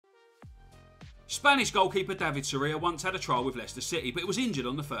Spanish goalkeeper David Soria once had a trial with Leicester City, but was injured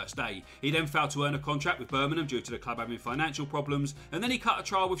on the first day. He then failed to earn a contract with Birmingham due to the club having financial problems, and then he cut a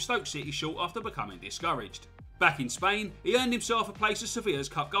trial with Stoke City short after becoming discouraged. Back in Spain, he earned himself a place as Sevilla's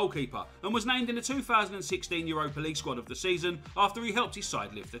Cup goalkeeper and was named in the 2016 Europa League squad of the season after he helped his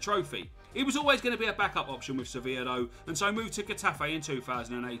side lift the trophy. He was always going to be a backup option with Sevilla though, and so moved to Getafe in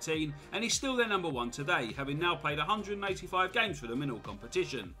 2018, and he's still their number one today, having now played 185 games for them in all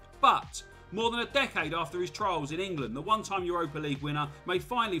competition. But more than a decade after his trials in England, the one-time Europa League winner may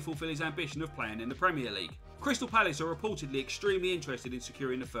finally fulfil his ambition of playing in the Premier League. Crystal Palace are reportedly extremely interested in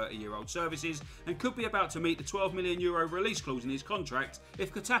securing the 30-year-old services and could be about to meet the €12 million release clause in his contract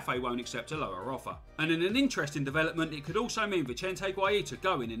if Getafe won't accept a lower offer. And in an interesting development, it could also mean Vicente Guaita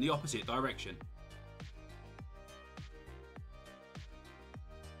going in the opposite direction.